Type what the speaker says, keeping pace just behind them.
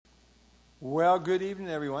Well, good evening,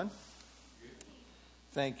 everyone.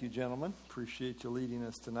 Thank you, gentlemen. Appreciate you leading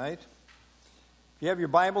us tonight. If you have your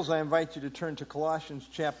Bibles, I invite you to turn to Colossians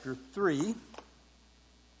chapter 3.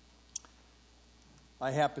 I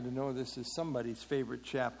happen to know this is somebody's favorite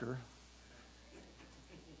chapter.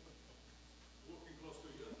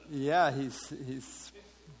 Yeah,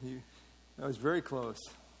 that was very close.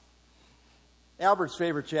 Albert's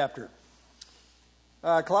favorite chapter.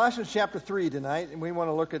 Colossians chapter 3 tonight, and we want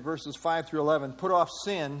to look at verses 5 through 11. Put off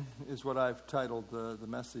sin is what I've titled the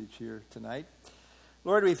message here tonight.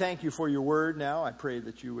 Lord, we thank you for your word now. I pray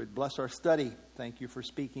that you would bless our study. Thank you for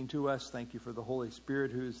speaking to us. Thank you for the Holy Spirit,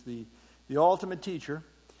 who is the ultimate teacher.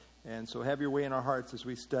 And so have your way in our hearts as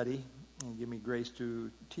we study, and give me grace to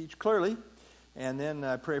teach clearly. And then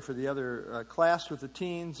I pray for the other class with the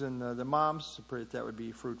teens and the moms. I pray that would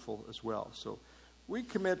be fruitful as well. So we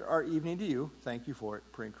commit our evening to you. Thank you for it.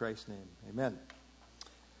 Pray in Christ's name. Amen.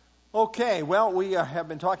 Okay, well, we have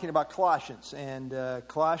been talking about Colossians, and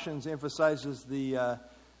Colossians emphasizes the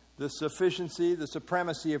sufficiency, the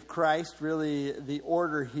supremacy of Christ. Really, the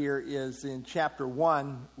order here is in chapter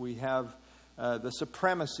 1, we have the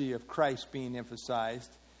supremacy of Christ being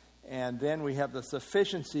emphasized, and then we have the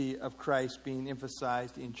sufficiency of Christ being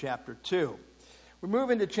emphasized in chapter 2. We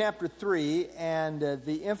move into chapter 3, and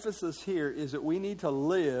the emphasis here is that we need to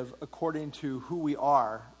live according to who we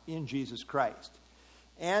are in Jesus Christ.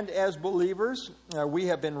 And as believers, we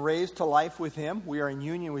have been raised to life with Him. We are in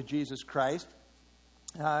union with Jesus Christ.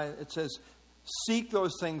 It says, seek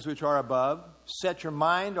those things which are above. Set your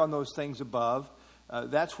mind on those things above.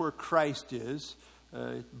 That's where Christ is.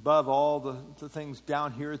 Above all the things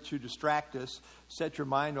down here to distract us. Set your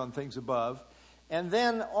mind on things above. And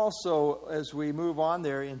then also, as we move on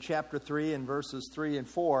there in chapter 3 and verses 3 and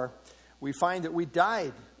 4, we find that we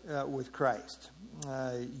died with Christ.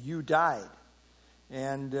 You died.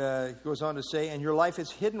 And it goes on to say, and your life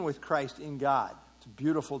is hidden with Christ in God. It's a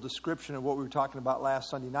beautiful description of what we were talking about last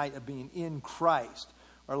Sunday night, of being in Christ.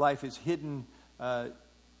 Our life is hidden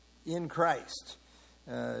in Christ.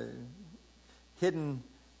 Hidden,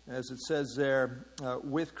 as it says there,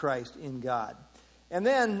 with Christ in God. And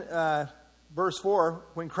then verse 4,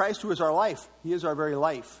 when Christ, who is our life, He is our very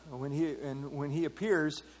life. And when He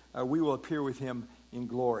appears, we will appear with Him in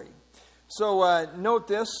glory. So note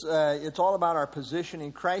this, it's all about our position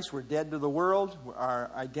in Christ. We're dead to the world.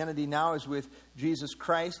 Our identity now is with Jesus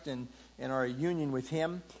Christ and our union with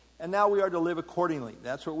Him. And now we are to live accordingly.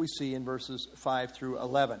 That's what we see in verses 5 through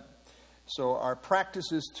 11. So our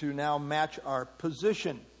practice is to now match our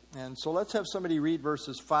position. And so let's have somebody read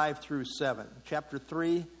verses 5 through 7. Chapter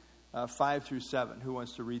 3, 5 through 7. Who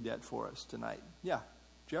wants to read that for us tonight? Yeah,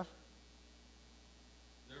 Jeff?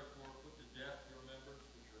 Therefore, put to death your members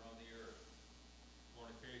which are on the earth: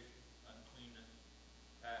 fornication, uncleanness,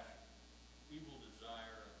 passion, evil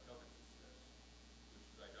desire, and covetousness, which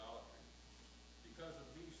is idolatry. Because of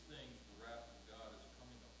these things, the wrath of God is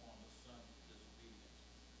coming upon the sons of disobedience,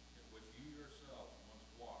 in which you yourselves once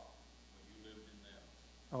walked when you lived in them.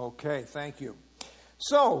 Okay, thank you.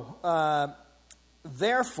 So,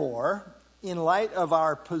 therefore, in light of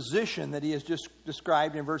our position that he has just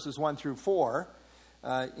described in verses 1 through 4,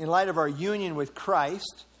 in light of our union with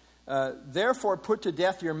Christ, therefore put to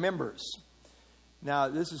death your members. Now,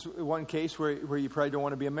 this is one case where you probably don't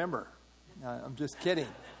want to be a member. I'm just kidding.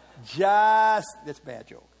 That's a bad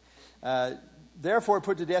joke. Therefore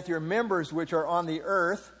put to death your members which are on the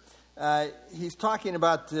earth. He's talking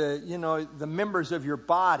about, the members of your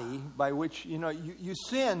body, by which, you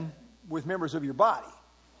sin with members of your body.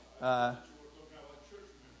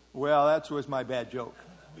 Well, that was my bad joke.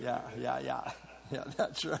 Yeah,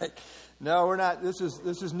 that's right. No, we're not. This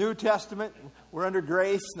is New Testament. We're under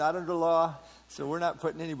grace, not under law. So we're not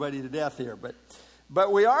putting anybody to death here.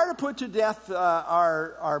 But we are to put to death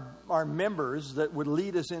our members that would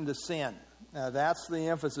lead us into sin. That's the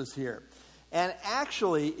emphasis here. And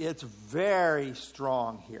actually, it's very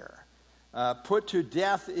strong here. Put to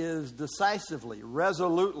death is decisively,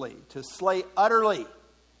 resolutely, to slay utterly.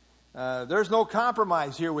 There's no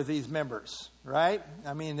compromise here with these members, right?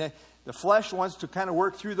 I mean, the flesh wants to kind of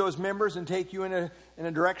work through those members and take you in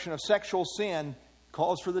a direction of sexual sin,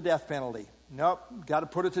 calls for the death penalty. Nope, got to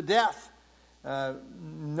put it to death.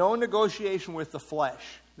 No negotiation with the flesh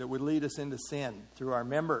that would lead us into sin through our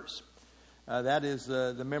members. That is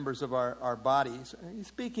the members of our bodies. He's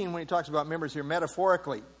speaking, when he talks about members here,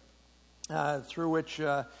 metaphorically, through which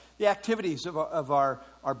the activities of our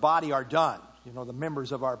body are done. The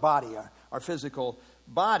members of our body, our physical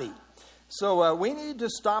body. So we need to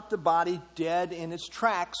stop the body dead in its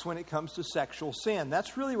tracks when it comes to sexual sin.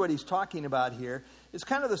 That's really what he's talking about here. It's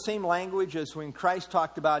kind of the same language as when Christ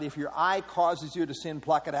talked about if your eye causes you to sin,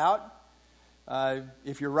 pluck it out.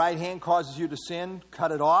 If your right hand causes you to sin,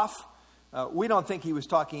 cut it off. We don't think he was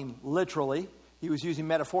talking literally. He was using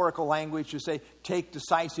metaphorical language to say, take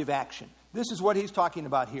decisive action. This is what he's talking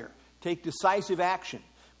about here. Take decisive action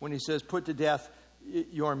when he says, put to death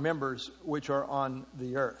your members which are on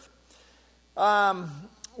the earth.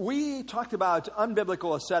 We talked about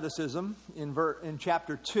unbiblical asceticism in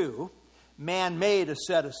chapter 2. Man-made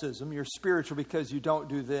asceticism. You're spiritual because you don't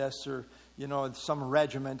do this or, some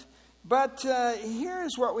regiment. But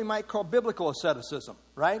here's what we might call biblical asceticism,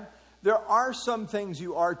 right? There are some things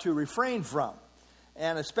you are to refrain from,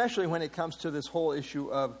 and especially when it comes to this whole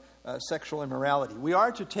issue of sexual immorality. We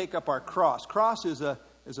are to take up our cross. Cross is a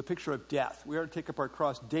picture of death. We are to take up our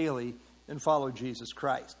cross daily and follow Jesus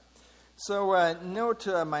Christ. So note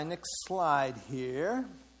my next slide here.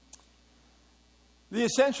 The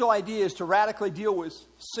essential idea is to radically deal with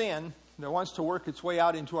sin that wants to work its way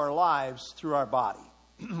out into our lives through our body.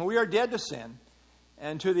 We are dead to sin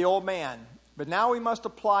and to the old man, but now we must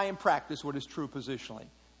apply and practice what is true positionally.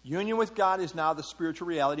 Union with God is now the spiritual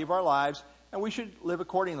reality of our lives, and we should live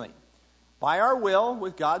accordingly. By our will,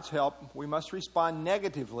 with God's help, we must respond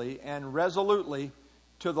negatively and resolutely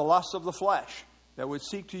to the lusts of the flesh that would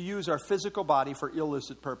seek to use our physical body for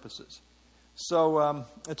illicit purposes. So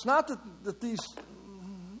it's not that these,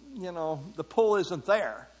 the pull isn't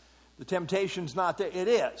there. The temptation's not there. It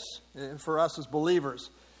is for us as believers.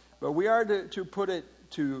 But we are to put it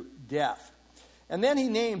to death. And then he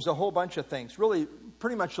names a whole bunch of things. Really,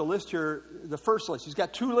 pretty much the list here, the first list. He's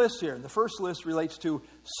got two lists here. And the first list relates to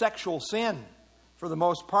sexual sin for the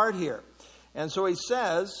most part here. And so he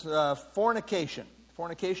says fornication.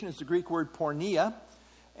 Fornication is the Greek word porneia.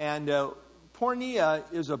 And porneia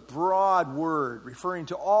is a broad word referring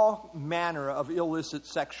to all manner of illicit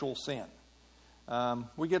sexual sin.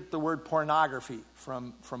 We get the word pornography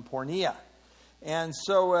from porneia. And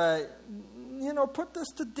so, put this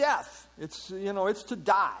to death. It's to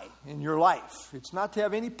die in your life. It's not to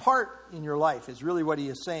have any part in your life is really what he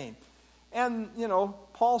is saying. And,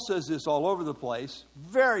 Paul says this all over the place.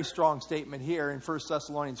 Very strong statement here in 1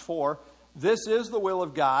 Thessalonians 4. This is the will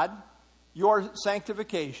of God, your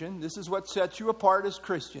sanctification. This is what sets you apart as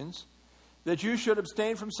Christians, that you should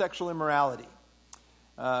abstain from sexual immorality.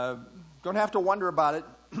 Don't have to wonder about it.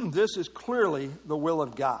 This is clearly the will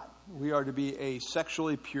of God. We are to be a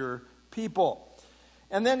sexually pure people.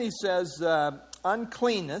 And then he says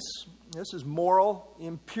uncleanness. This is moral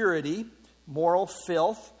impurity, moral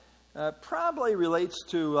filth. Probably relates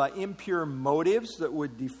to impure motives that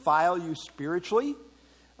would defile you spiritually.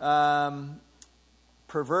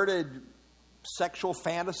 Perverted sexual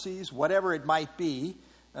fantasies, whatever it might be.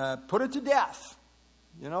 Put it to death.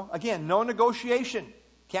 Again, no negotiation.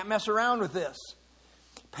 Can't mess around with this.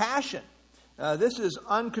 Passion. This is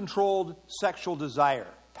uncontrolled sexual desire.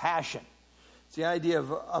 Passion. It's the idea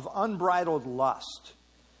of unbridled lust.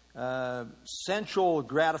 Sensual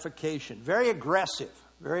gratification. Very aggressive.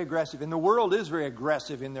 Very aggressive. And the world is very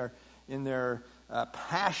aggressive in their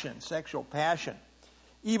passion, sexual passion.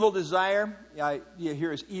 Evil desire.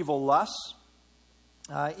 Here is evil lusts.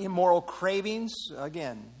 Immoral cravings.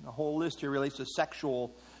 Again, the whole list here relates to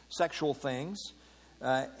sexual things.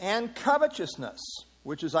 And covetousness,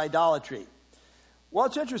 which is idolatry. Well,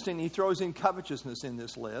 it's interesting he throws in covetousness in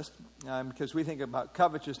this list because we think about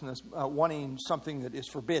covetousness wanting something that is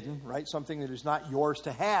forbidden, right? Something that is not yours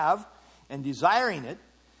to have and desiring it.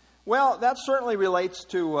 Well, that certainly relates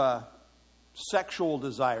to sexual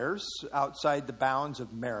desires outside the bounds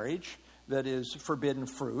of marriage, that is forbidden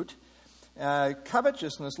fruit.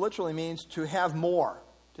 Covetousness literally means to have more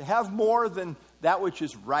than that which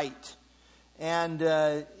is right. And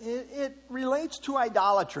it relates to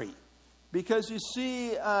idolatry. Because you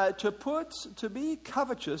see, to be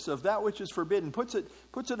covetous of that which is forbidden puts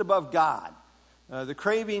it above God. The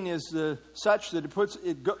craving is such that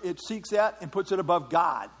it seeks that and puts it above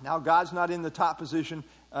God. Now God's not in the top position.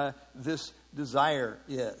 This desire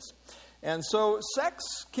is. And so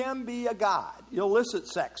sex can be a god. Illicit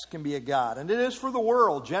sex can be a god. And it is for the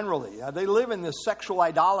world generally. They live in this sexual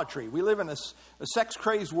idolatry. We live in a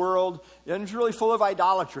sex-crazed world, and it's really full of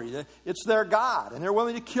idolatry. It's their god, and they're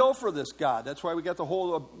willing to kill for this god. That's why we got the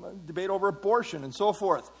whole debate over abortion and so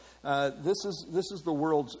forth. This is the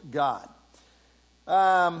world's god.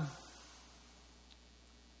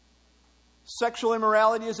 Sexual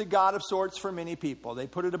immorality is a god of sorts for many people. They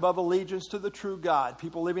put it above allegiance to the true God.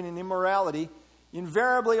 People living in immorality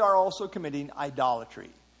invariably are also committing idolatry.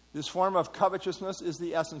 This form of covetousness is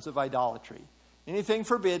the essence of idolatry. Anything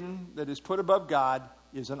forbidden that is put above God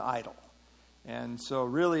is an idol. And so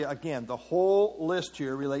really, again, the whole list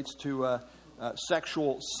here relates to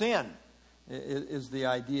sexual sin is the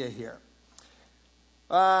idea here.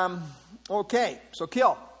 Okay, so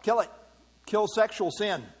kill it. Kill sexual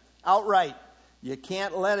sin outright. You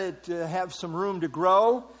can't let it have some room to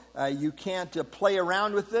grow. You can't play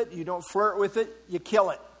around with it. You don't flirt with it. You kill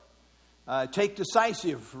it. Take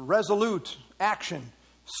decisive, resolute action.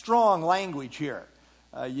 Strong language here.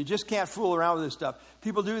 You just can't fool around with this stuff.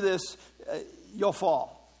 People do this, you'll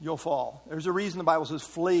fall. You'll fall. There's a reason the Bible says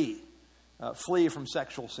flee. Flee from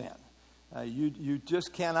sexual sin. You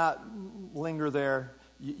just cannot linger there.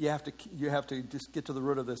 You have to just get to the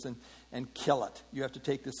root of this and kill it. You have to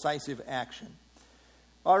take decisive action.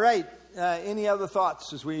 All right. Any other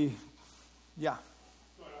thoughts as we... Yeah.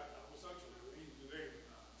 I was actually reading today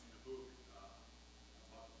in the book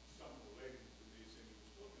about something related to this, and it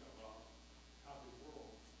was talking about how the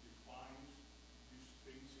world defines these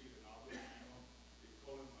things here and others. They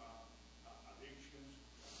call them addictions,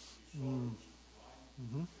 disorders, right?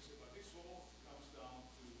 Mm-hmm. But this all comes down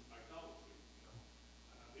to idolatry.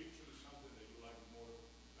 An addiction is something that you like more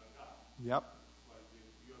than God. Yep. Like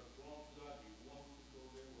you are drawn to that, you want to go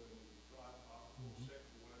there, whether it's drugs, alcohol, sex,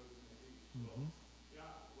 whatever it may be. So, yeah,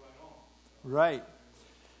 right on. Right.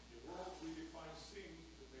 The world redefines things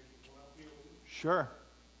to make it more appealing. Sure.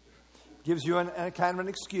 Gives you a kind of an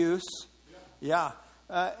excuse. Yeah.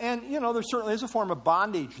 And, there certainly is a form of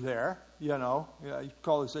bondage there. You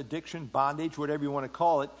call this addiction, bondage, whatever you want to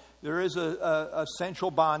call it. There is a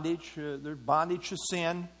sensual bondage. There's bondage to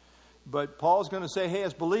sin. But Paul's going to say, hey,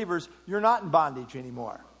 as believers, you're not in bondage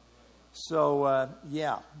anymore. So,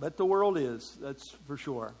 but the world is. That's for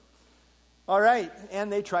sure. All right.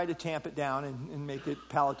 And they try to tamp it down and make it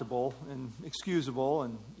palatable and excusable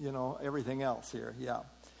and, everything else here. Yeah.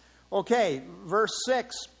 Okay. Verse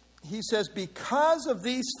 6, he says, because of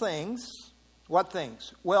these things, what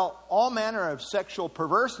things? Well, all manner of sexual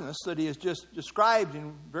perverseness that he has just described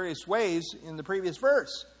in various ways in the previous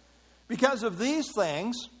verse. Because of these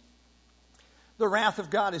things, the wrath of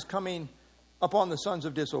God is coming upon the sons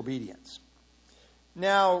of disobedience.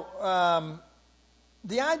 Now,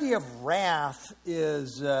 the idea of wrath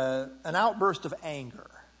is an outburst of anger.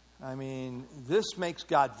 I mean, this makes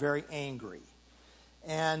God very angry.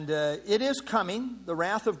 And it is coming. The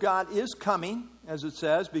wrath of God is coming, as it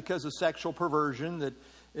says, because of sexual perversion that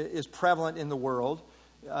is prevalent in the world.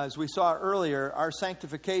 As we saw earlier, our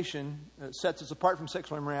sanctification sets us apart from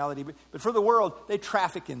sexual immorality. But for the world, they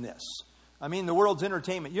traffic in this. I mean, the world's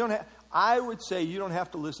entertainment. I would say you don't have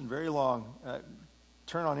to listen very long.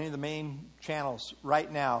 Turn on any of the main channels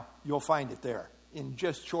right now. You'll find it there in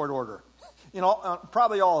just short order.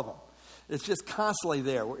 Probably all of them. It's just constantly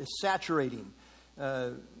there. It's saturating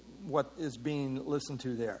what is being listened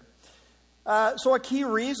to there. So a key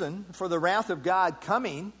reason for the wrath of God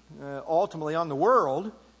coming ultimately on the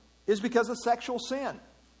world is because of sexual sin.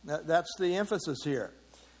 That's the emphasis here.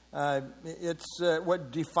 It's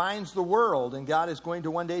what defines the world, and God is going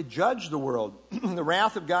to one day judge the world. The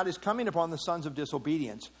wrath of God is coming upon the sons of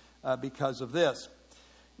disobedience because of this.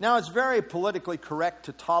 Now, it's very politically correct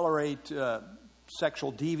to tolerate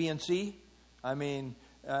sexual deviancy. I mean,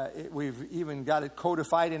 we've even got it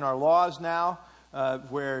codified in our laws now,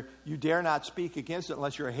 where you dare not speak against it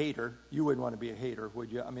unless you're a hater. You wouldn't want to be a hater,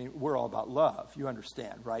 would you? I mean, we're all about love, you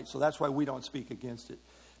understand, right? So that's why we don't speak against it.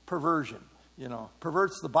 Perversion.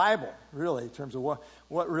 Perverts the Bible, really, in terms of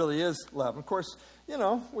what really is love. Of course,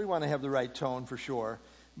 we want to have the right tone for sure.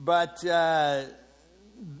 But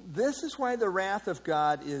this is why the wrath of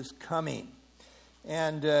God is coming.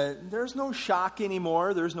 And there's no shock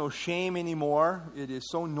anymore. There's no shame anymore. It is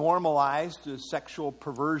so normalized, sexual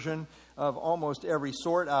perversion of almost every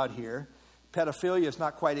sort out here. Pedophilia is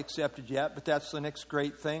not quite accepted yet, but that's the next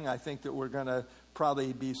great thing I think that we're going to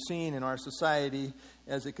probably be seen in our society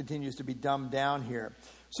as it continues to be dumbed down here.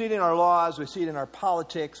 We see it in our laws, we see it in our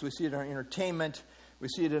politics, we see it in our entertainment, we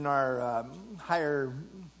see it in our higher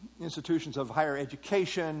institutions of higher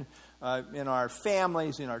education, in our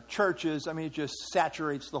families, in our churches. I mean, it just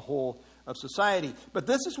saturates the whole of society. But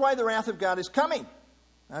this is why the wrath of God is coming.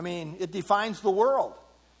 I mean, it defines the world.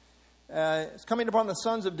 It's coming upon the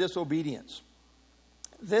sons of disobedience.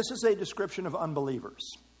 This is a description of unbelievers.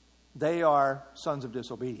 They are sons of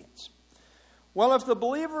disobedience. Well, if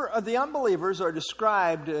the unbelievers are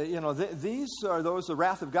described, these are those the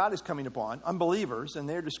wrath of God is coming upon, unbelievers, and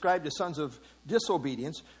they're described as sons of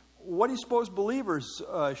disobedience. What do you suppose believers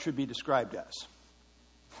should be described as?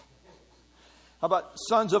 How about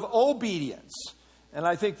sons of obedience? And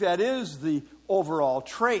I think that is the overall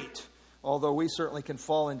trait, although we certainly can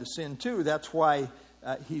fall into sin too. That's why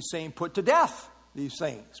he's saying put to death these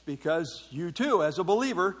things, because you too, as a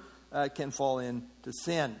believer, can fall into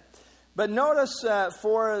sin. But notice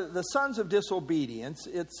for the sons of disobedience,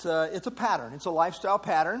 it's a pattern. It's a lifestyle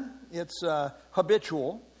pattern. It's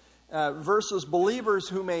habitual versus believers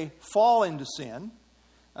who may fall into sin.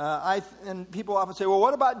 And people often say, well,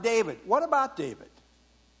 what about David? What about David?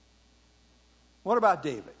 What about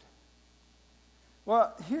David?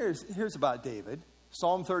 Well, here's about David.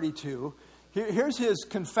 Psalm 32. Here's his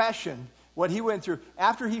confession, what he went through.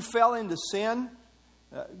 After he fell into sin,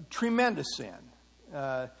 tremendous sin.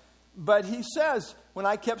 But he says, when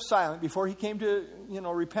I kept silent, before he came to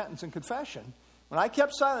repentance and confession, when I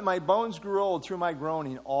kept silent, my bones grew old through my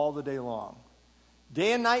groaning all the day long.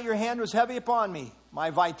 Day and night your hand was heavy upon me. My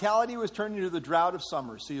vitality was turned into the drought of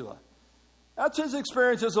summer, Selah. That's his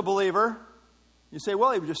experience as a believer. You say,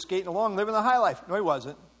 well, he was just skating along, living the high life. No, he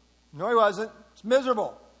wasn't. No, he wasn't. It's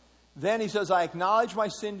miserable. Then he says, I acknowledge my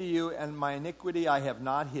sin to you, and my iniquity I have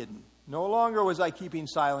not hidden. No longer was I keeping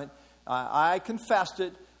silent. I confessed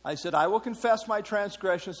it. I said, I will confess my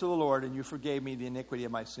transgressions to the Lord, and you forgave me the iniquity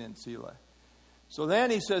of my sin, Selah. So then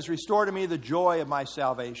he says, restore to me the joy of my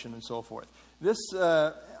salvation, and so forth. This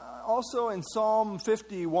also in Psalm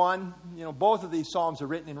 51, both of these psalms are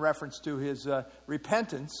written in reference to his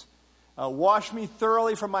repentance. Wash me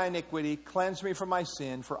thoroughly from my iniquity, cleanse me from my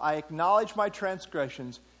sin, for I acknowledge my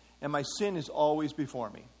transgressions, and my sin is always before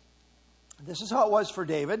me. This is how it was for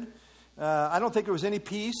David. I don't think there was any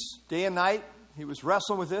peace day and night. He was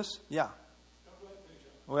wrestling with this. Yeah.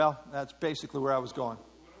 Well, that's basically where I was going.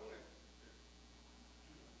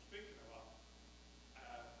 Speaking about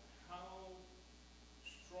how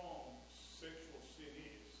strong sexual sin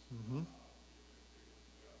is, because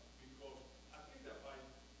I think that when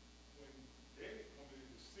David committed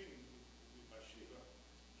the sin with Bathsheba,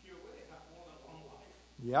 he already had more than one wife.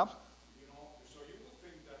 Yep. So you would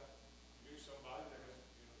think that he's somebody that has,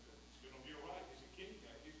 it's going to be all right. He's a king.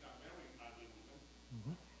 He's not married, not living with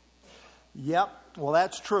him. Yep. Well,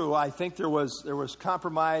 that's true. I think there was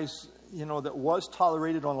compromise, that was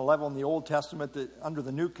tolerated on a level in the Old Testament that under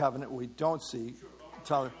the New Covenant we don't see. Even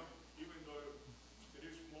though there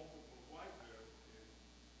is multiple wives there,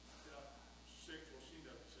 sexual sin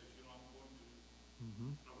that says, I'm going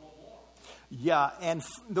to, I want more. Yeah, and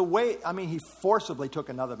the way, he forcibly took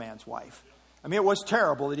another man's wife. It was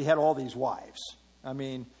terrible that he had all these wives.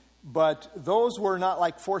 But those were not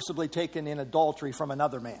like forcibly taken in adultery from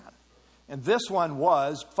another man. And this one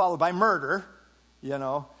was followed by murder,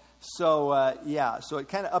 So, so it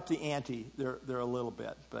kind of upped the ante there a little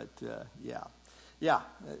bit. But,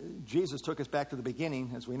 Jesus took us back to the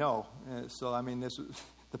beginning, as we know.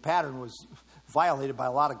 The pattern was violated by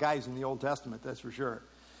a lot of guys in the Old Testament, that's for sure.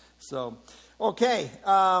 So, okay.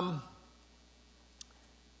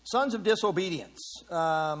 Sons of disobedience.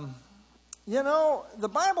 The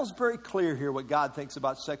Bible's very clear here what God thinks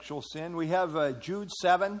about sexual sin. We have Jude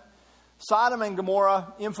 7. Sodom and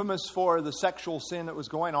Gomorrah, infamous for the sexual sin that was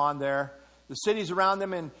going on there. The cities around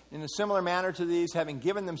them, in a similar manner to these, having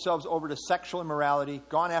given themselves over to sexual immorality,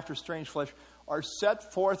 gone after strange flesh, are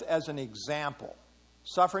set forth as an example,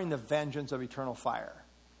 suffering the vengeance of eternal fire.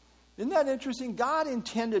 Isn't that interesting? God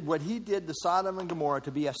intended what he did to Sodom and Gomorrah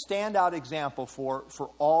to be a standout example for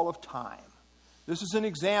all of time. This is an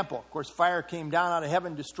example. Of course, fire came down out of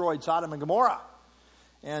heaven, destroyed Sodom and Gomorrah.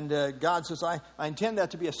 And God says, I intend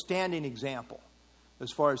that to be a standing example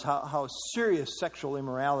as far as how serious sexual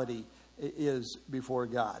immorality is before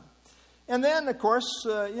God. And then, of course,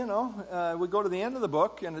 we go to the end of the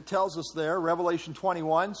book, and it tells us there, Revelation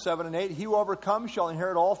 21, 7 and 8, he who overcomes shall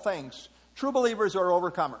inherit all things. True believers are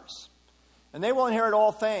overcomers. And they will inherit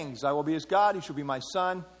all things. I will be his God, he shall be my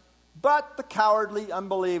son. But the cowardly,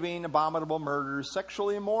 unbelieving, abominable, murderers,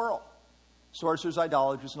 sexually immoral, sorcerers,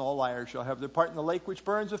 idolaters, and all liars shall have their part in the lake which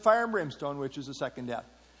burns with fire and brimstone, which is the second death.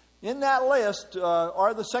 In that list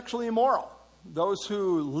are the sexually immoral, those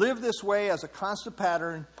who live this way as a constant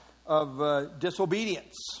pattern of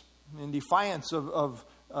disobedience, in defiance of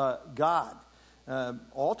God.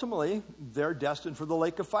 Ultimately, they're destined for the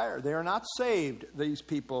lake of fire. They are not saved, these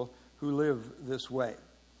people who live this way.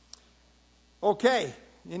 Okay.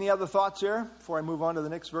 Any other thoughts here before I move on to the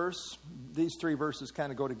next verse? These three verses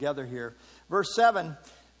kind of go together here. Verse 7,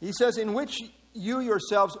 he says, in which you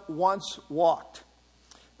yourselves once walked.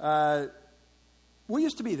 We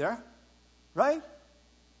used to be there, right?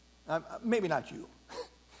 Maybe not you.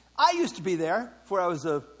 I used to be there before I was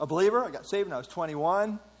a believer. I got saved when I was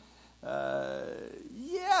 21. I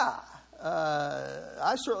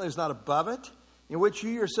certainly was not above it. In which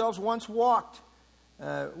you yourselves once walked.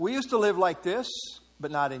 We used to live like this,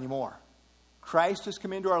 but not anymore. Christ has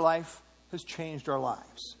come into our life, has changed our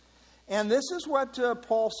lives. And this is what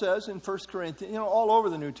Paul says in 1 Corinthians, all over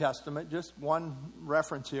the New Testament, just one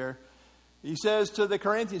reference here. He says to the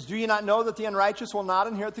Corinthians, do you not know that the unrighteous will not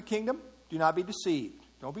inherit the kingdom? Do not be deceived.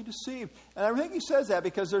 Don't be deceived. And I think he says that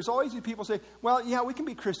because there's always these people say, well, yeah, we can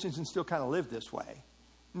be Christians and still kind of live this way.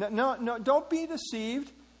 No, don't be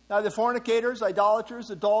deceived. Now, the fornicators, idolaters,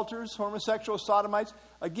 adulterers, homosexuals, sodomites,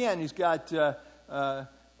 again, he's got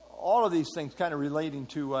all of these things kind of relating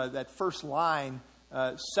to that first line,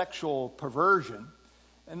 sexual perversion.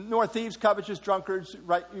 And nor thieves, covetous, drunkards,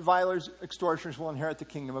 revilers, extortioners will inherit the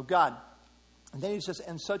kingdom of God. And then he says,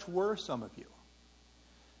 and such were some of you.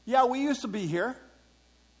 Yeah, we used to be here.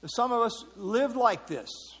 Some of us lived like this.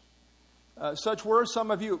 Such were some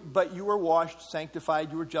of you, but you were washed,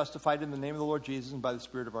 sanctified, you were justified in the name of the Lord Jesus and by the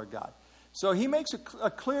Spirit of our God. So he makes a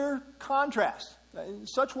clear contrast.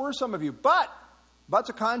 Such were some of you, but's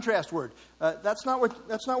a contrast word. That's not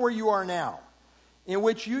where you are now, in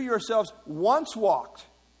which you yourselves once walked.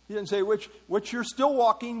 He didn't say which you're still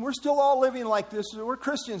walking. We're still all living like this. We're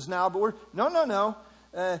Christians now, but no.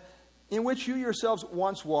 In which you yourselves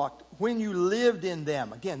once walked when you lived in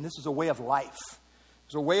them. Again, this is a way of life.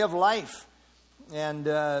 It's a way of life. And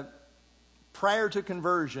prior to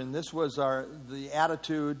conversion, this was the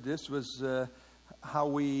attitude. This was how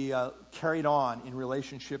we carried on in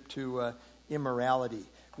relationship to immorality.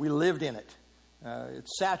 We lived in it. It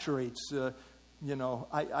saturates.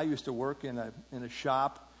 I used to work in a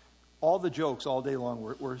shop. All the jokes all day long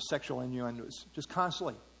were sexual innuendos, just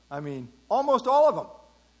constantly. I mean, almost all of them.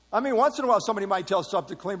 I mean, once in a while somebody might tell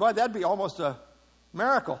something clean, but that'd be almost a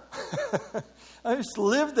miracle. I just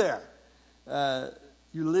lived there.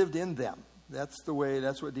 You lived in them. That's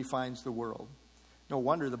what defines the world. No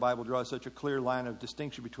wonder the Bible draws such a clear line of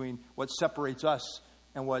distinction between what separates us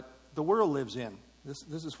and what the world lives in.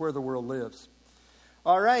 This is where the world lives.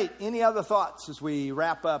 All right, any other thoughts as we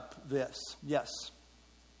wrap up this? Yes.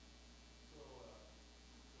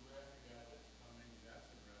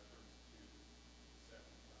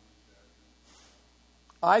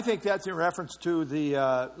 I think that's in reference to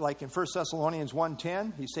like in 1 Thessalonians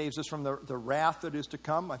 1:10, he saves us from the wrath that is to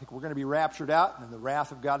come. I think we're going to be raptured out, and the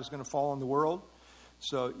wrath of God is going to fall on the world.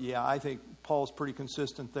 So, yeah, I think Paul's pretty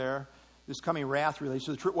consistent there. This coming wrath relates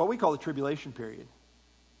to what we call the tribulation period,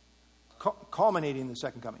 culminating in the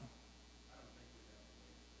second coming. I don't think we have to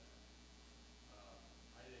wait for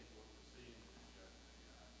that. I think what we're seeing is judgment.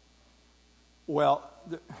 Well,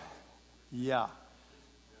 yeah.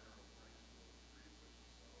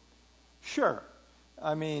 Sure.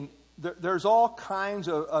 I mean, there's all kinds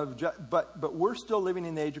but we're still living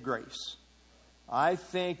in the age of grace. I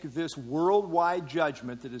think this worldwide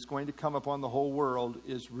judgment that is going to come upon the whole world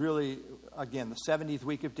is really, again, the 70th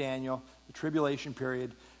week of Daniel, the tribulation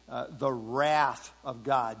period, the wrath of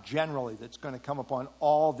God generally that's going to come upon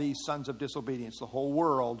all these sons of disobedience. The whole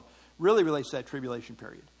world really relates to that tribulation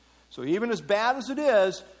period. So even as bad as it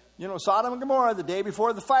is, Sodom and Gomorrah, the day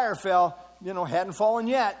before the fire fell, hadn't fallen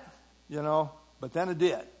yet. But then it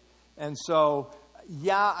did. And so,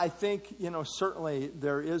 yeah, I think, certainly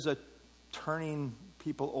there is a turning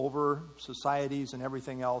people over, societies and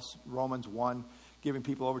everything else. Romans 1, giving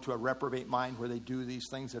people over to a reprobate mind where they do these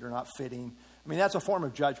things that are not fitting. I mean, that's a form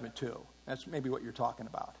of judgment too. That's maybe what you're talking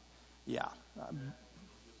about. Yeah.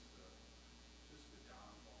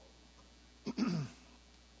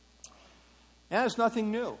 And it's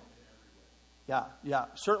nothing new. Yeah.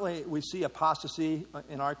 Certainly we see apostasy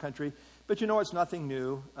in our country. But it's nothing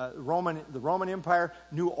new. The Roman Empire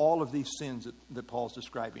knew all of these sins that Paul's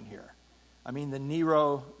describing here. I mean, the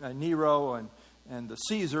Nero and the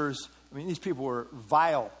Caesars. I mean, these people were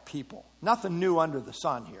vile people. Nothing new under the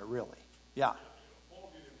sun here, really. Yeah.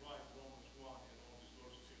 Paul didn't write Romans 1 and all these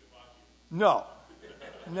verses in the Bible. No.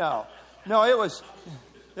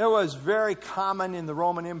 It was very common in the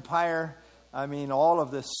Roman Empire. I mean, all of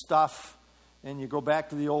this stuff. And you go back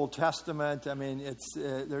to the Old Testament. I mean,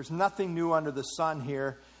 there's nothing new under the sun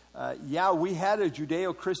here. We had a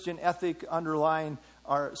Judeo-Christian ethic underlying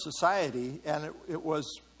our society, and it was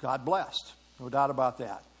God blessed. No doubt about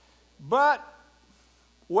that. But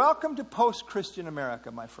welcome to post-Christian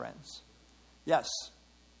America, my friends. Yes?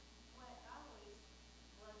 What always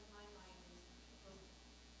blows my mind is people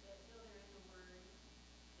that feel they're in the Word,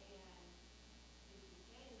 and if you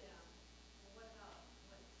say to them, well, what about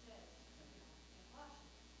what it says in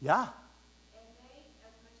Colossians? Yeah. And they,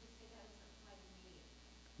 as much as say that doesn't apply to me.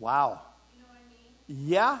 Wow. You know what I mean?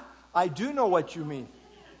 Yeah, I do know what you mean.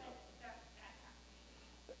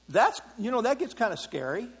 That gets kind of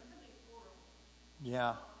scary.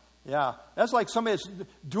 Yeah. Yeah, that's like somebody that's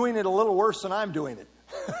doing it a little worse than I'm doing it.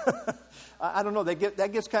 I don't know.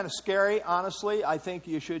 That gets kind of scary, honestly. I think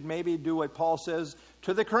you should maybe do what Paul says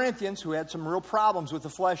to the Corinthians, who had some real problems with the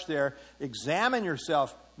flesh there. Examine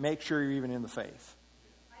yourself. Make sure you're even in the faith.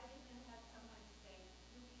 I even had someone say,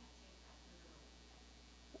 you can't take that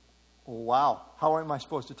literally. Oh, wow. How am I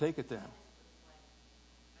supposed to take it then?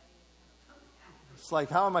 It's like,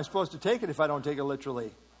 how am I supposed to take it if I don't take it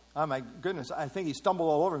literally? Oh, my goodness. I think he stumbled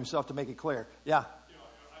all over himself to make it clear. Yeah. You know,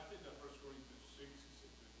 I think that 1 Corinthians 6 is a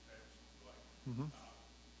good text, like,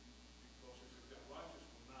 because it says that righteous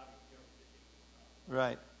will not inherit the kingdom of God.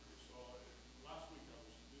 Right. So last week I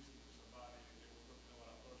was listening to somebody, and they were talking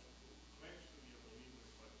about a person who claims to be a believer,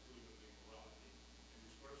 but is really living immorality. And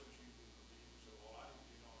this person, she would continue to say, well, I'm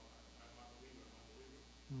a believer, I'm a believer.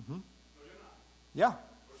 Mm-hmm. No, you're not. Yeah.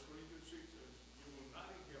 1 Corinthians 6 says, you will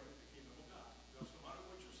not inherit the kingdom of God. Doesn't matter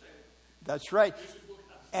what you say. That's right. This is what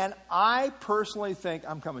God says. And I personally think,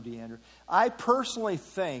 I'm coming to you, Andrew. I personally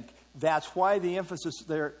think that's why the emphasis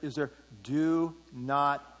there is do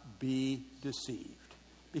not be deceived.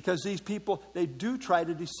 Because these people, they do try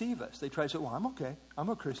to deceive us. They try to say, well, I'm okay. I'm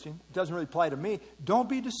a Christian. It doesn't really apply to me. Don't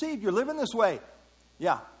be deceived. You're living this way.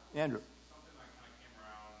 Yeah, Andrew. Something that kind of came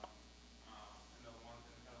around in the month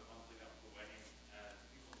leading up to the wedding, and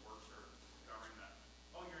people's works are discovering that,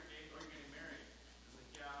 oh, you're engaged, oh, you're getting married. It's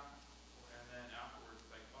like, yeah. And then afterwards,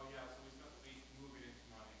 it's like, oh, yeah, so we spent the week moving into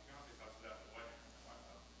my fiance's house after the wedding.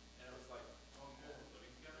 And it was like, oh, cool, we're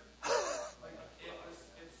living together. Like,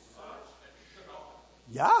 it's such a shock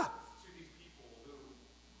Yeah. to these people who,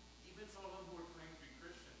 even some of them who are claiming to be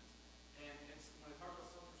Christians, and it's, when I talk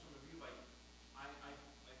about stuff for some of you, like,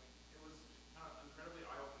 it was kind of incredibly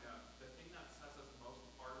eye-opening that the thing that sets us most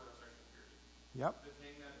apart is our sexual purity. Yep. That's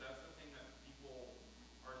the thing that people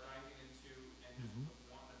are diving into and just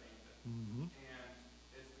want to make it. Mm-hmm. And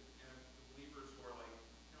the believers who are like,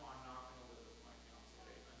 no, I'm not going to live with my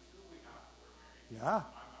fiancé until we after we're married. Yeah.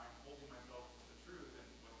 I'm holding myself to the truth and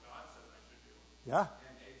what God says I should do. Yeah.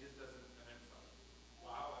 And it just doesn't, and it's like,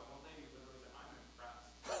 wow, like one lady literally said, I'm impressed.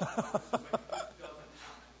 It's like, this doesn't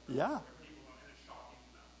happen. Yeah. People, and it's shocking to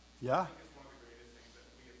them. Yeah. I think it's one of the greatest things that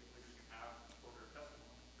we as believers can have for their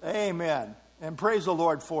testimony. Amen. And praise the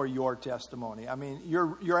Lord for your testimony. I mean,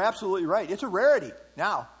 you're absolutely right. It's a rarity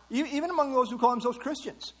now, even among those who call themselves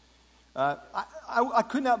Christians. I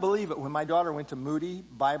could not believe it when my daughter went to Moody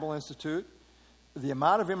Bible Institute. The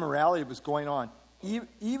amount of immorality that was going on,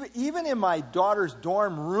 even in my daughter's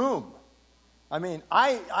dorm room. I mean,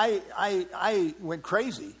 I went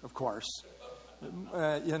crazy, of course,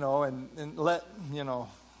 and let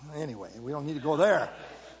Anyway, we don't need to go there,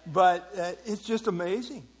 but it's just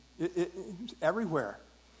amazing. It's everywhere.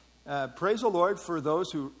 Praise the Lord for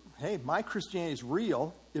those who, hey, my Christianity is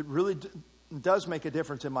real. It really does make a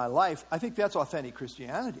difference in my life. I think that's authentic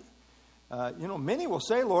Christianity. Many will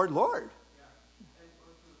say, Lord, Lord. Yeah.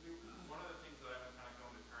 And one of the things that I've been kind of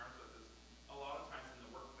coming to terms with is a lot of times in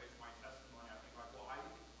the workplace, my testimony, I think like, well, I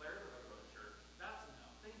declare that I go to church. That's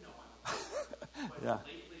enough. They know I'm a Christian. But Yeah.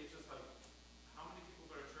 lately, it's just like, how many people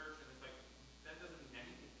go to church? And it's like, that doesn't mean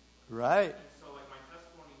anything. Right. And so, like, my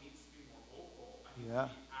testimony needs to be more vocal. I need Yeah.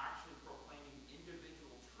 to be actually proclaiming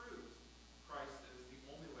individual truths. Christ is the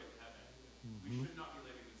only way to heaven. We should not be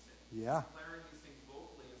living in sin. Yeah. Declaring these things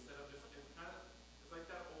vocally instead of just, it's like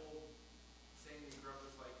that old saying we grew up,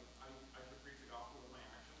 it's like, I should preach the gospel with my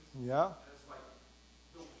actions. Yeah. And it's like,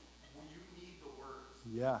 you need the words.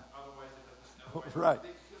 Yeah. Otherwise it doesn't, Right.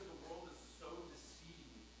 because the world is so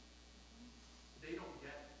deceived, they don't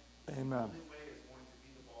get it. Amen. The only way is going to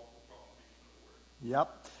be the vocal proclamation of the word. Yep.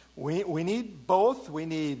 We need both. We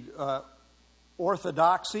need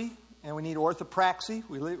orthodoxy and we need orthopraxy.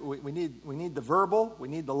 We need the verbal. We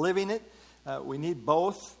need the living it. We need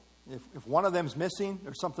both. If one of them's missing,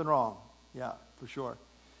 there's something wrong. Yeah, for sure.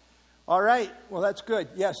 All right. Well, that's good.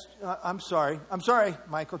 Yes. I'm sorry,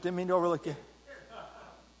 Michael. Didn't mean to overlook you.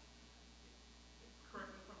 Correct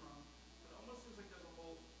me if I'm wrong, but it almost seems like there's a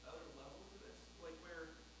whole other level to this, like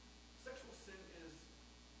where sexual sin is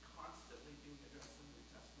constantly being addressed in the New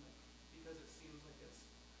Testament because it seems like it's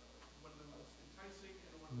one of the most enticing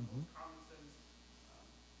and one of the most common sins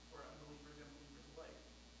for unbelievers and believers alike,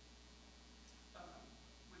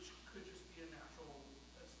 which could just be a natural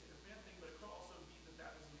state of man thing, but it could also be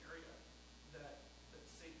that is an area that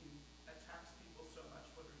Satan attacks people so much,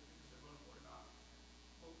 whether it's because they're vulnerable or not.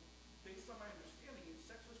 Well, based on my understanding,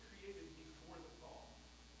 sex was created before the fall.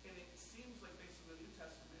 And it seems like, based on the New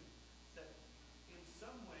Testament, that in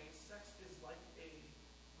some way, sex is like a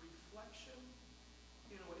reflection,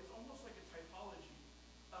 it's almost like a typology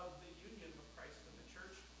of the union of Christ and the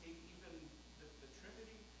church, maybe even the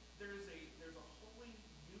Trinity,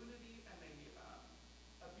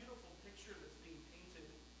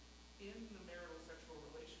 in the marital sexual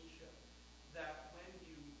relationship that when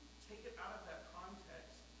you take it out of that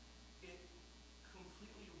context, it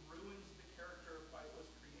completely ruins the character of why it was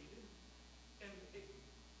created. And it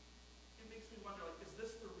makes me wonder, like, is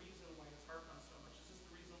this the reason why it's harped on so much? Is this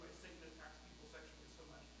the reason why Satan attacks people sexually so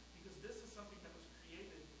much? Because this is something that was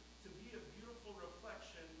created to be a beautiful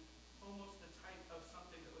reflection, almost a type of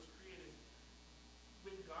something that was created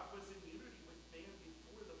when God was in unity with man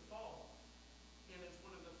before the fall. And it's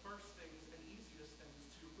one of the first things and easiest things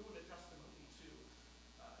to ruin a testimony,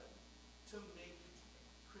 to make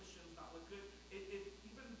Christians not look good.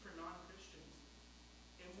 Even for non-Christians,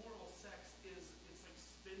 immoral sex it's like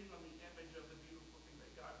spitting on the image of the beautiful thing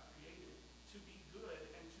that God created to be good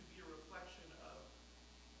and to be a reflection of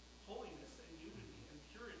holiness and unity and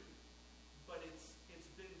purity. But it's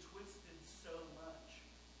been twisted so much,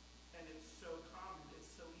 and it's so common, it's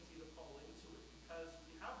so easy to fall into it because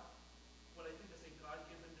we have what I think is a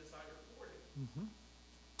God-given desire for it. Mm-hmm.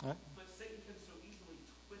 But Satan can so easily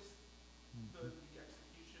twist the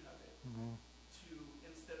execution of it to,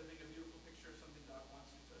 instead of being a beautiful picture of something God wants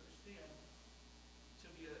you to understand, to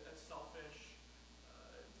be a selfish,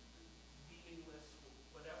 meaningless,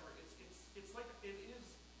 whatever. It's like it is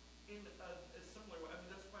in a similar way. I mean,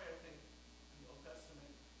 that's why I think in the Old Testament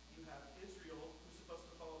you have Israel, who's supposed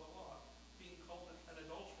to follow the law, being called an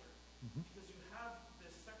adulterer. Because you have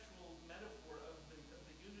this sexual metaphor of the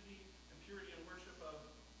unity and purity and worship of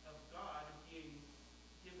God being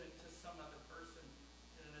given to some other person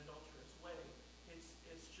in an adulterous way.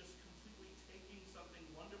 It's just completely taking something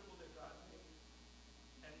wonderful that God made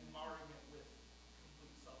and marring it with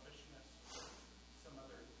complete selfishness or some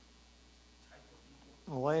other type of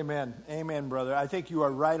evil. Well, amen. Amen, brother. I think you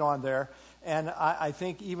are right on there. And I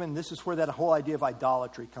think even this is where that whole idea of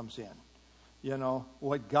idolatry comes in. You know,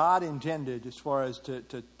 what God intended as far as to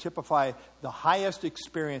typify the highest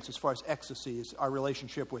experience as far as ecstasy is our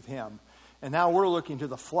relationship with Him. And now we're looking to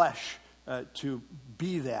the flesh to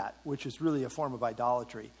be that, which is really a form of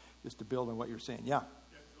idolatry, just to build on what you're saying. Yeah.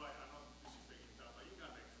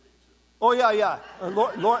 Oh, yeah, yeah.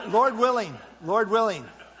 Lord willing. Lord willing.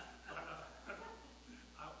 I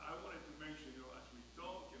wanted to mention, as we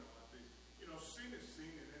talk, about this, sin is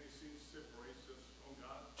sin, and any sin separates us from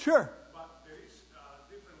God. Sure. But there is a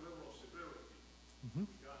different level of severity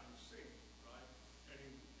regarding sin, right? And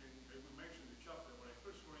we mentioned the chapter, where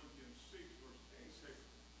 1 Corinthians 6, verse 8 says,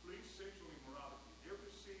 "Flee sexual immorality.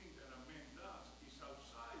 Every sin that a man does is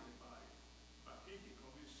outside the body, but he who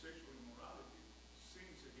commits sexual immorality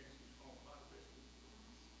sins against his own body."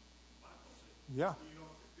 Yeah.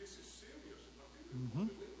 This is serious, particularly for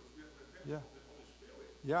believers. We are the temple of the Holy Spirit.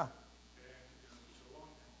 Yeah. And it's a long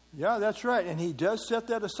time. Yeah, that's right. And he does set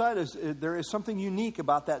that aside as there is something unique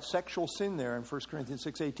about that sexual sin there in 1 Corinthians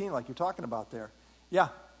 6:18, like you're talking about there. Yeah.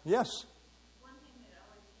 Yes. One thing that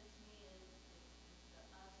always hits me is the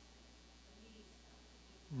us, the me stuff.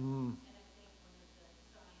 And I think one of the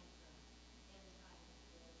signs of end times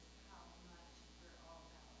is how much we're all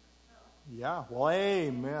about ourselves. Yeah. Well,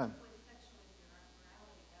 amen. With sexual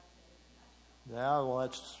immorality, that's it in a nutshell. Yeah, well,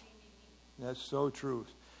 that's so true.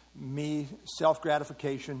 Me,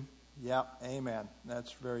 self-gratification. Yeah, amen.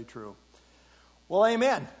 That's very true. Well,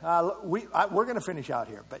 amen. We're going to finish out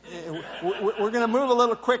here, but we're going to move a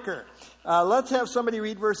little quicker. Let's have somebody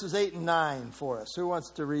read verses 8 and 9 for us. Who wants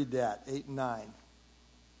to read that? 8 and 9.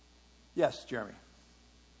 Yes, Jeremy.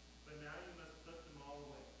 But now you must put them all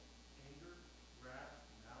away: anger, wrath,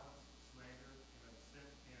 malice, slander,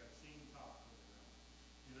 and obscene talk from your mouth.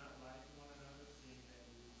 Do not lie to one another, seeing that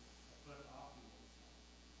you have put off evil stuff,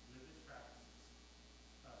 religious practices.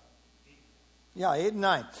 8. Yeah, 8 and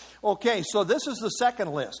 9. Okay, so this is the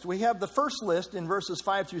second list. We have the first list in verses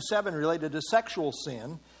 5 through 7 related to sexual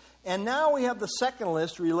sin. And now we have the second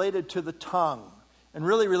list related to the tongue, and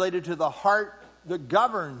really related to the heart that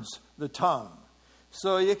governs the tongue.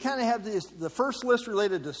 So you kind of have the first list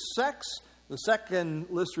related to sex, the second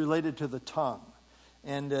list related to the tongue.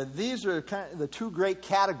 And these are kind of the two great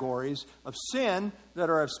categories of sin that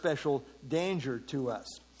are of special danger to us.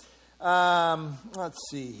 Let's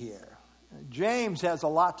see here. James has a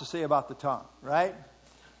lot to say about the tongue, right?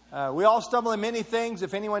 We all stumble in many things.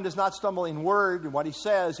 If anyone does not stumble in word and what he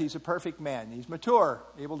says, he's a perfect man. He's mature,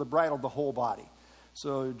 able to bridle the whole body.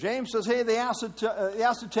 So James says, hey, the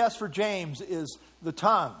acid test for James is the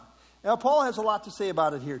tongue. Now, Paul has a lot to say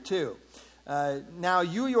about it here, too. Now,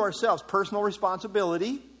 you yourselves, personal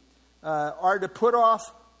responsibility, are to put off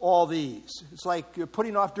all these. It's like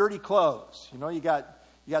putting off dirty clothes. You know, you got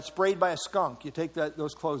sprayed by a skunk. You take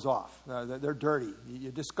those clothes off. They're dirty.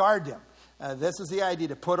 You discard them. This is the idea: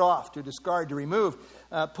 to put off, to discard, to remove.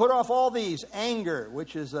 Put off all these. Anger,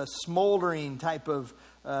 which is a smoldering type of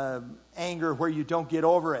anger where you don't get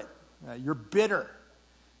over it. You're bitter.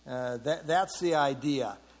 That's the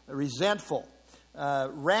idea. Resentful.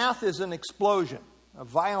 Wrath is an explosion, a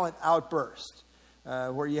violent outburst,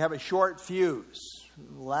 where you have a short fuse,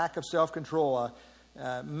 lack of self-control.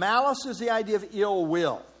 Malice is the idea of ill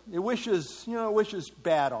will. It wishes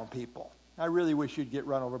bad on people. I really wish you'd get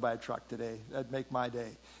run over by a truck today. That'd make my day.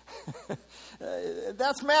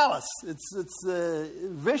 That's malice. It's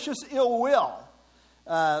vicious ill will.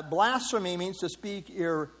 Blasphemy means to speak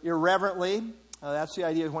irreverently. That's the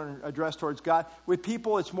idea when addressed towards God. With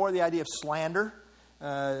people, it's more the idea of slander,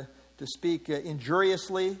 to speak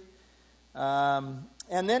injuriously. And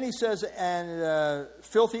then he says, and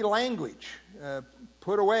filthy language.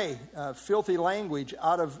 Put away filthy language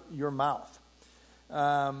out of your mouth.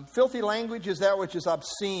 Filthy language is that which is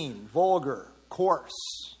obscene, vulgar, coarse.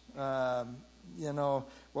 What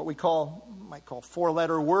we might call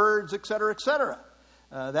four-letter words, etc., etc.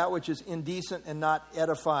 That which is indecent and not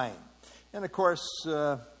edifying. And of course,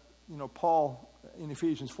 Paul in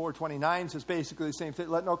Ephesians 4:29 says basically the same thing.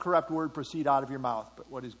 Let no corrupt word proceed out of your mouth, but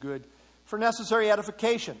what is good for necessary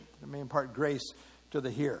edification, that may impart grace to the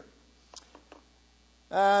hearer.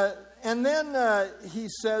 And then he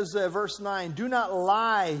says, verse 9, do not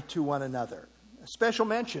lie to one another. A special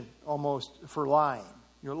mention almost for lying.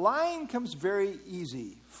 Lying comes very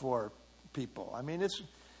easy for people. I mean, it's,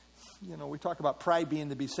 we talk about pride being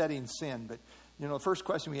the besetting sin, but, the first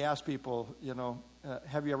question we ask people,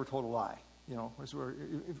 have you ever told a lie? We're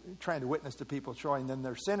trying to witness to people, showing them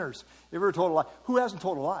they're sinners. Have you ever told a lie? Who hasn't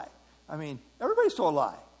told a lie? I mean, everybody's told a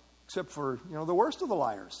lie, except for, the worst of the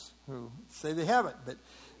liars who say they haven't.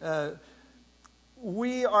 But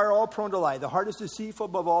we are all prone to lie. The heart is deceitful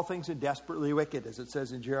above all things and desperately wicked, as it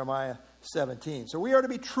says in Jeremiah 17. So we are to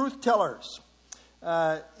be truth tellers.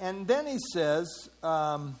 And then he says,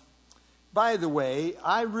 by the way,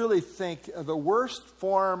 I really think the worst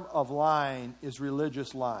form of lying is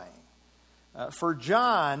religious lying. For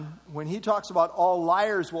John, when he talks about all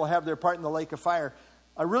liars will have their part in the lake of fire,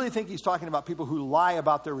 I really think he's talking about people who lie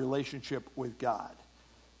about their relationship with God.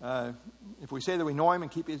 If we say that we know him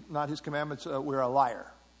and keep not his commandments, we're a liar.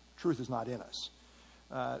 Truth is not in us.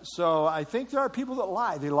 So I think there are people that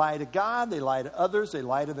lie. They lie to God, they lie to others, they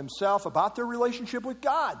lie to themselves about their relationship with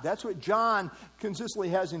God. That's what John consistently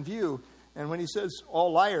has in view. And when he says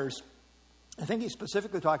all liars, I think he's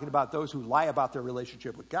specifically talking about those who lie about their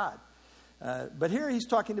relationship with God. But here he's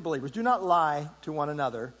talking to believers. Do not lie to one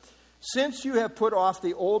another, since you have put off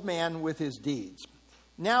the old man with his deeds.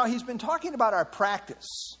 Now, he's been talking about our practice.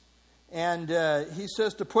 And he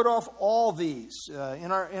says to put off all these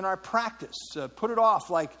in our practice. Put it off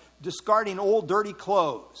like discarding old dirty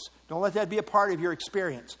clothes. Don't let that be a part of your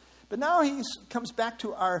experience. But now he comes back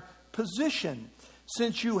to our position.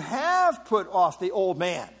 Since you have put off the old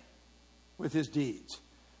man with his deeds.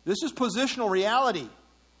 This is positional reality.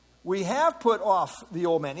 We have put off the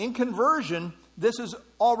old man. In conversion, this has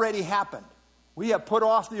already happened. We have put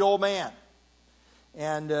off the old man.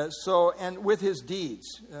 And and with his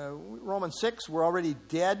deeds. Romans 6, we're already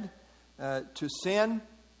dead to sin.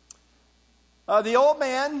 The old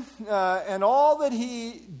man and all that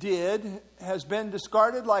he did has been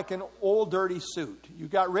discarded like an old dirty suit. You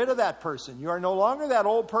got rid of that person. You are no longer that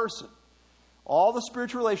old person. All the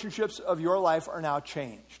spiritual relationships of your life are now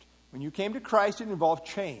changed. When you came to Christ, it involved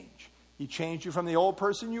change. He changed you from the old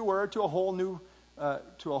person you were to a whole new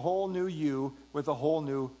you with a whole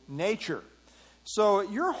new nature. So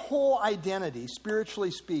your whole identity, spiritually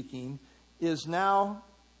speaking, is now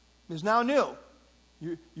new.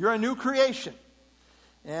 You're a new creation.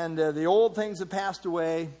 And the old things have passed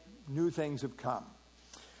away, new things have come.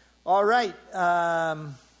 All right.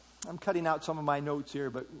 I'm cutting out some of my notes here,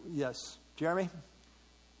 but yes. Jeremy?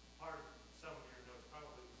 Part of some of your notes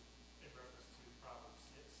probably was in reference to Proverbs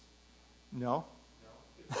 6. No.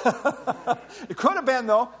 No? It could have been,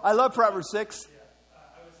 though. I love Proverbs 6. Yeah.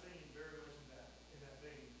 I was thinking very much in that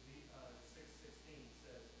vein. 6:16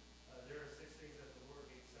 says, there are 6 things that the Lord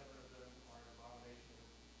hates, 7 of them are an abomination.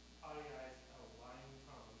 Haughty eyes, a lying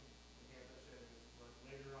tongue. We can't touch that in this book.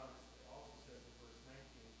 Later on, it also says in verse 19,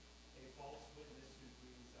 a false witness who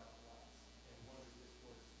breathes out lies, and one who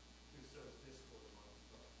discords, who sows discord among his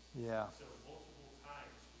brothers. Yeah. So multiple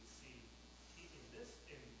times we see, keeping this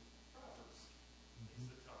in Proverbs, it's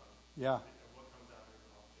the tongue. Yeah. And what comes out of your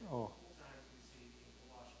mouth. And Oh. multiple times we see in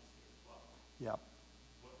Colossians here as well. Yeah.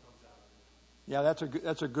 What comes out of your mouth. Yeah,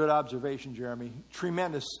 that's a good observation, Jeremy.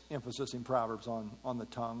 Tremendous emphasis in Proverbs on the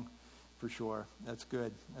tongue, for sure. That's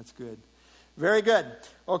good. That's good. Very good.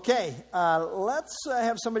 Okay, let's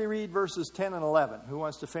have somebody read verses 10 and 11. Who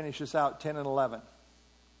wants to finish this out, 10 and 11?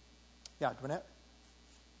 Yeah, Jeanette?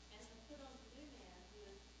 And to put on the new man, who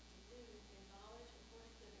is renewed in knowledge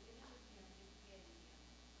according to the image of him who created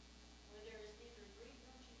him, where there is neither Greek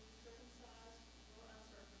nor Jew, circumcised nor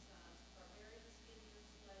uncircumcised, barbarian, Scythian,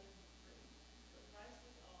 slave nor free, but Christ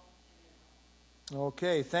is all and in all.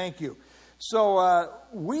 Okay, thank you. So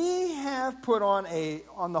we have put on a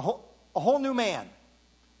whole new man.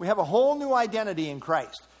 We have a whole new identity in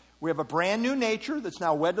Christ. We have a brand new nature that's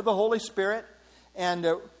now wed to the Holy Spirit. And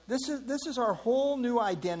this is our whole new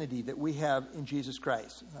identity that we have in Jesus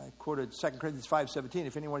Christ. I quoted 2 Corinthians 5:17.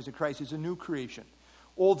 If anyone is in Christ, he's a new creation.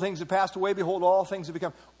 Old things have passed away. Behold, all things have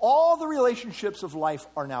become. All the relationships of life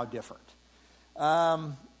are now different.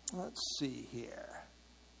 Let's see here.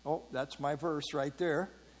 Oh, that's my verse right there.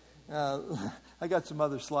 I got some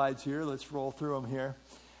other slides here. Let's roll through them here.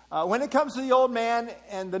 When it comes to the old man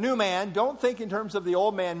and the new man, don't think in terms of the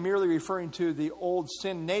old man merely referring to the old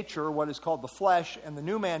sin nature, what is called the flesh, and the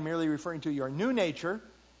new man merely referring to your new nature.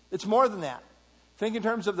 It's more than that. Think in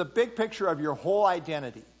terms of the big picture of your whole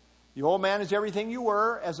identity. The old man is everything you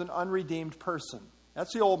were as an unredeemed person.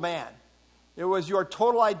 That's the old man. It was your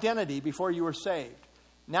total identity before you were saved.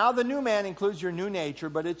 Now the new man includes your new nature,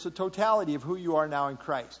 but it's a totality of who you are now in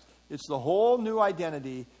Christ. It's the whole new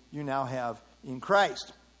identity you now have in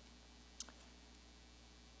Christ.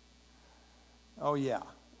 Oh, yeah.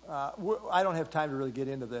 I don't have time to really get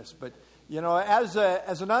into this, but, as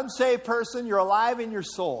an unsaved person, you're alive in your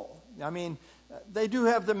soul. I mean, they do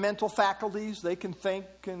have the mental faculties. They can think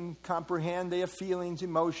and comprehend. They have feelings,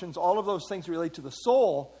 emotions. All of those things relate to the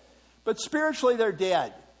soul. But spiritually, they're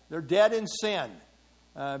dead. They're dead in sin.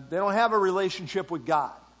 They don't have a relationship with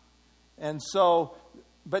God. And so,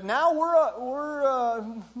 but now we're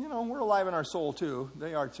alive in our soul too.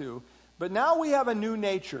 They are too. But now we have a new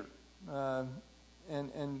nature.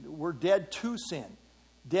 And we're dead to sin.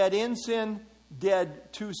 Dead in sin,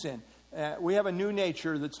 dead to sin. We have a new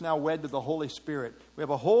nature that's now wed to the Holy Spirit. We have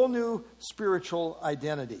a whole new spiritual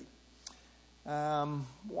identity.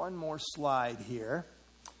 One more slide here.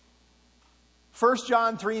 1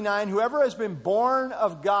 John 3:9, whoever has been born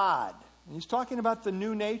of God, and he's talking about the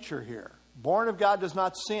new nature here. Born of God does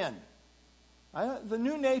not sin. The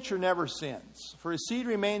new nature never sins, for his seed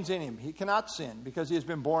remains in him. He cannot sin because he has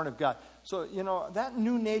been born of God. So, that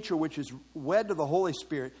new nature which is wed to the Holy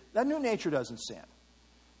Spirit, that new nature doesn't sin.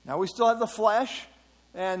 Now, we still have the flesh,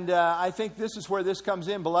 and I think this is where this comes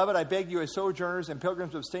in. Beloved, I beg you as sojourners and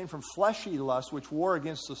pilgrims to abstain from fleshy lusts which war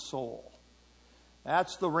against the soul.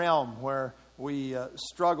 That's the realm where we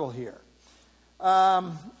struggle here.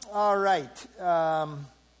 All right.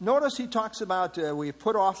 Notice he talks about we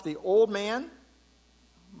put off the old man.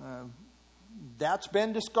 That's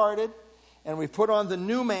been discarded. And we put on the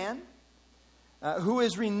new man, who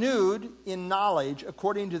is renewed in knowledge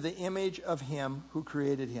according to the image of him who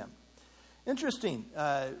created him. Interesting.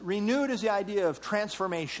 Renewed is the idea of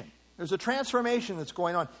transformation. There's a transformation that's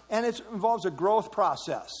going on, and it involves a growth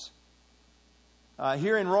process.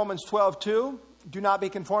 Here in Romans 12:2, do not be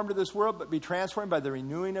conformed to this world, but be transformed by the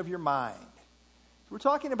renewing of your mind. So we're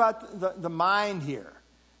talking about the mind here.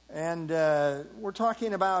 And we're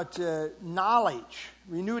talking about knowledge,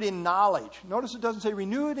 renewed in knowledge. Notice it doesn't say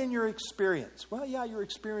renewed in your experience. Well, yeah, your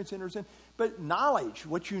experience enters in, but knowledge,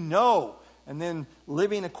 what you know, and then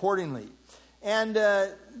living accordingly. And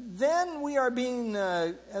then we are being,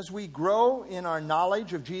 as we grow in our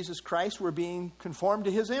knowledge of Jesus Christ, we're being conformed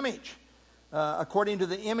to his image, according to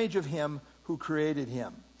the image of him who created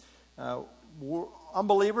him.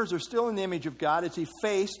 Unbelievers are still in the image of God. It's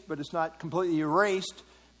effaced, but it's not completely erased.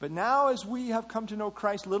 But now as we have come to know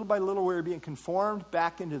Christ, little by little we're being conformed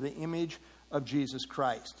back into the image of Jesus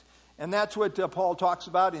Christ. And that's what Paul talks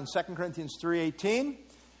about in 2 Corinthians 3:18.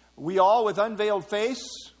 We all with unveiled face,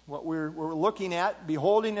 what we're looking at,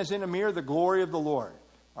 beholding as in a mirror the glory of the Lord.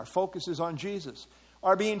 Our focus is on Jesus.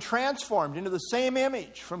 Are being transformed into the same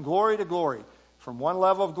image from glory to glory. From one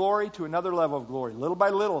level of glory to another level of glory. Little by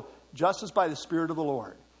little, just as by the Spirit of the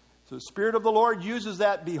Lord. So the Spirit of the Lord uses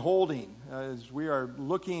that beholding as we are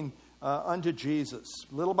looking unto Jesus.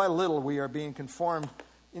 Little by little, we are being conformed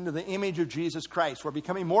into the image of Jesus Christ. We're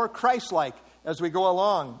becoming more Christ-like as we go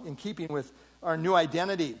along in keeping with our new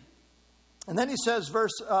identity. And then he says,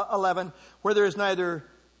 verse 11, where there is neither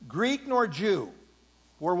Greek nor Jew,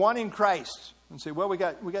 we're one in Christ. And say, well, we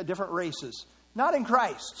got different races. Not in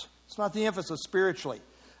Christ. It's not the emphasis spiritually.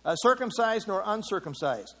 Circumcised nor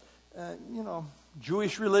uncircumcised.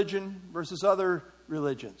 Jewish religion versus other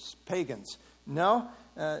religions, pagans. No,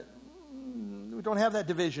 we don't have that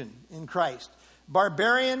division in Christ.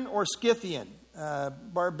 Barbarian or Scythian.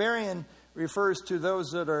 Barbarian refers to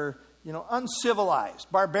those that are, uncivilized.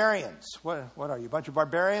 Barbarians. What are you, a bunch of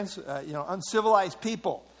barbarians? Uncivilized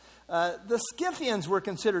people. The Scythians were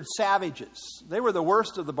considered savages. They were the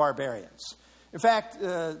worst of the barbarians. In fact,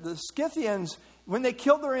 the Scythians, when they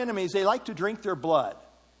killed their enemies, they liked to drink their blood.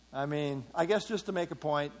 I guess just to make a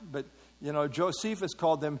point, but, Josephus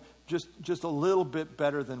called them just a little bit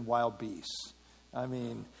better than wild beasts.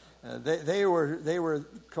 They were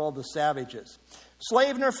called the savages.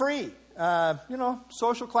 Slave nor free.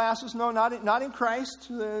 Social classes, no, not in Christ.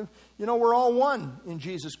 We're all one in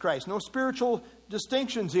Jesus Christ. No spiritual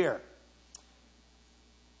distinctions here.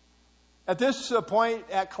 At this point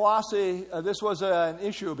at Colossae, this was an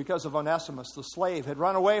issue because of Onesimus, the slave, had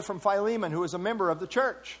run away from Philemon, who was a member of the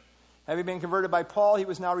church. Having been converted by Paul, he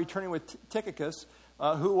was now returning with Tychicus,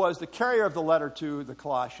 who was the carrier of the letter to the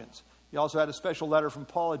Colossians. He also had a special letter from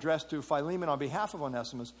Paul addressed to Philemon on behalf of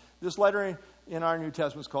Onesimus. This letter in our New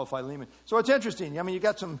Testament is called Philemon. So it's interesting. You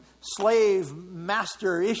got some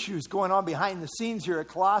slave-master issues going on behind the scenes here at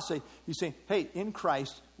Colossae. He's saying, hey, in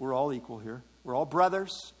Christ, we're all equal here. We're all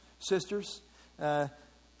brothers, sisters. There's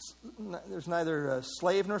neither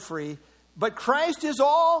slave nor free. But Christ is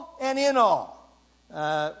all and in all.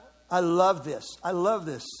 I love this.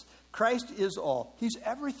 Christ is all. He's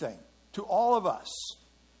everything to all of us.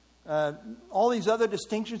 All these other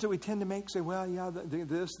distinctions that we tend to make, say, well, yeah,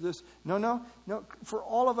 this. No. For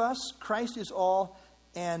all of us, Christ is all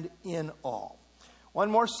and in all. One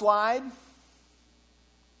more slide.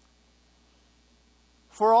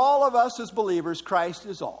 For all of us as believers, Christ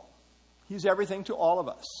is all. He's everything to all of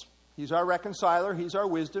us. He's our reconciler. He's our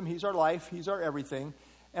wisdom. He's our life. He's our everything.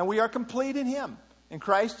 And we are complete in Him. And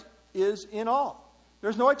Christ is in all.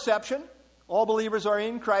 There's no exception. All believers are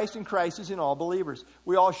in Christ, and Christ is in all believers.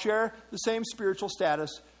 We all share the same spiritual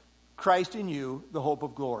status. Christ in you, the hope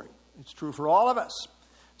of glory. It's true for all of us.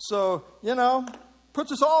 So,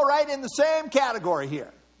 puts us all right in the same category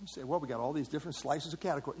here. You say, well, we got all these different slices of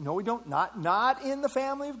category. No, we don't. Not in the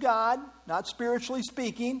family of God. Not spiritually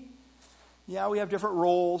speaking. Yeah, we have different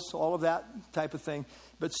roles, all of that type of thing.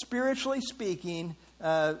 But spiritually speaking,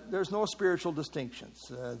 there's no spiritual distinctions.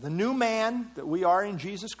 The new man that we are in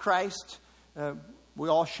Jesus Christ, we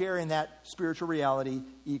all share in that spiritual reality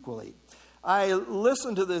equally. I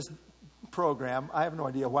listened to this program. I have no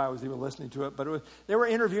idea why I was even listening to it, but they were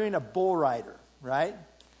interviewing a bull rider, right?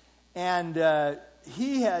 And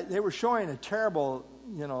they were showing a terrible,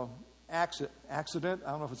 accident.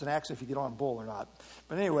 I don't know if it's an accident if you get on a bull or not.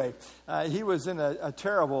 But anyway, he was in a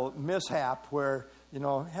terrible mishap where,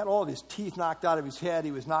 had all of his teeth knocked out of his head.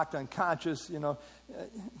 He was knocked unconscious.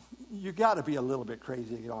 You got to be a little bit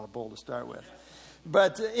crazy to get on a bull to start with.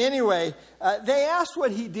 But anyway, they asked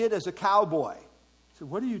what he did as a cowboy. I said,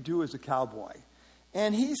 what do you do as a cowboy?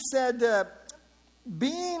 And he said,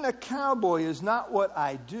 being a cowboy is not what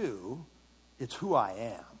I do, it's who I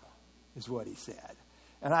am, is what he said.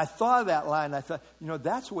 And I thought of that line, and I thought,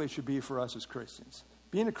 that's the way it should be for us as Christians.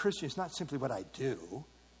 Being a Christian is not simply what I do,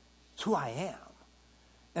 it's who I am.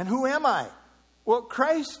 And who am I? Well,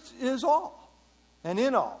 Christ is all and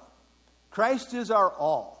in all. Christ is our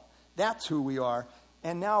all. That's who we are.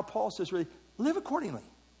 And now Paul says, really, live accordingly.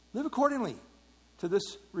 Live accordingly to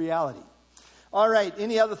this reality. All right,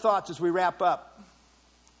 any other thoughts as we wrap up?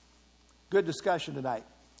 Good discussion tonight.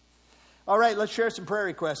 All right, let's share some prayer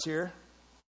requests here.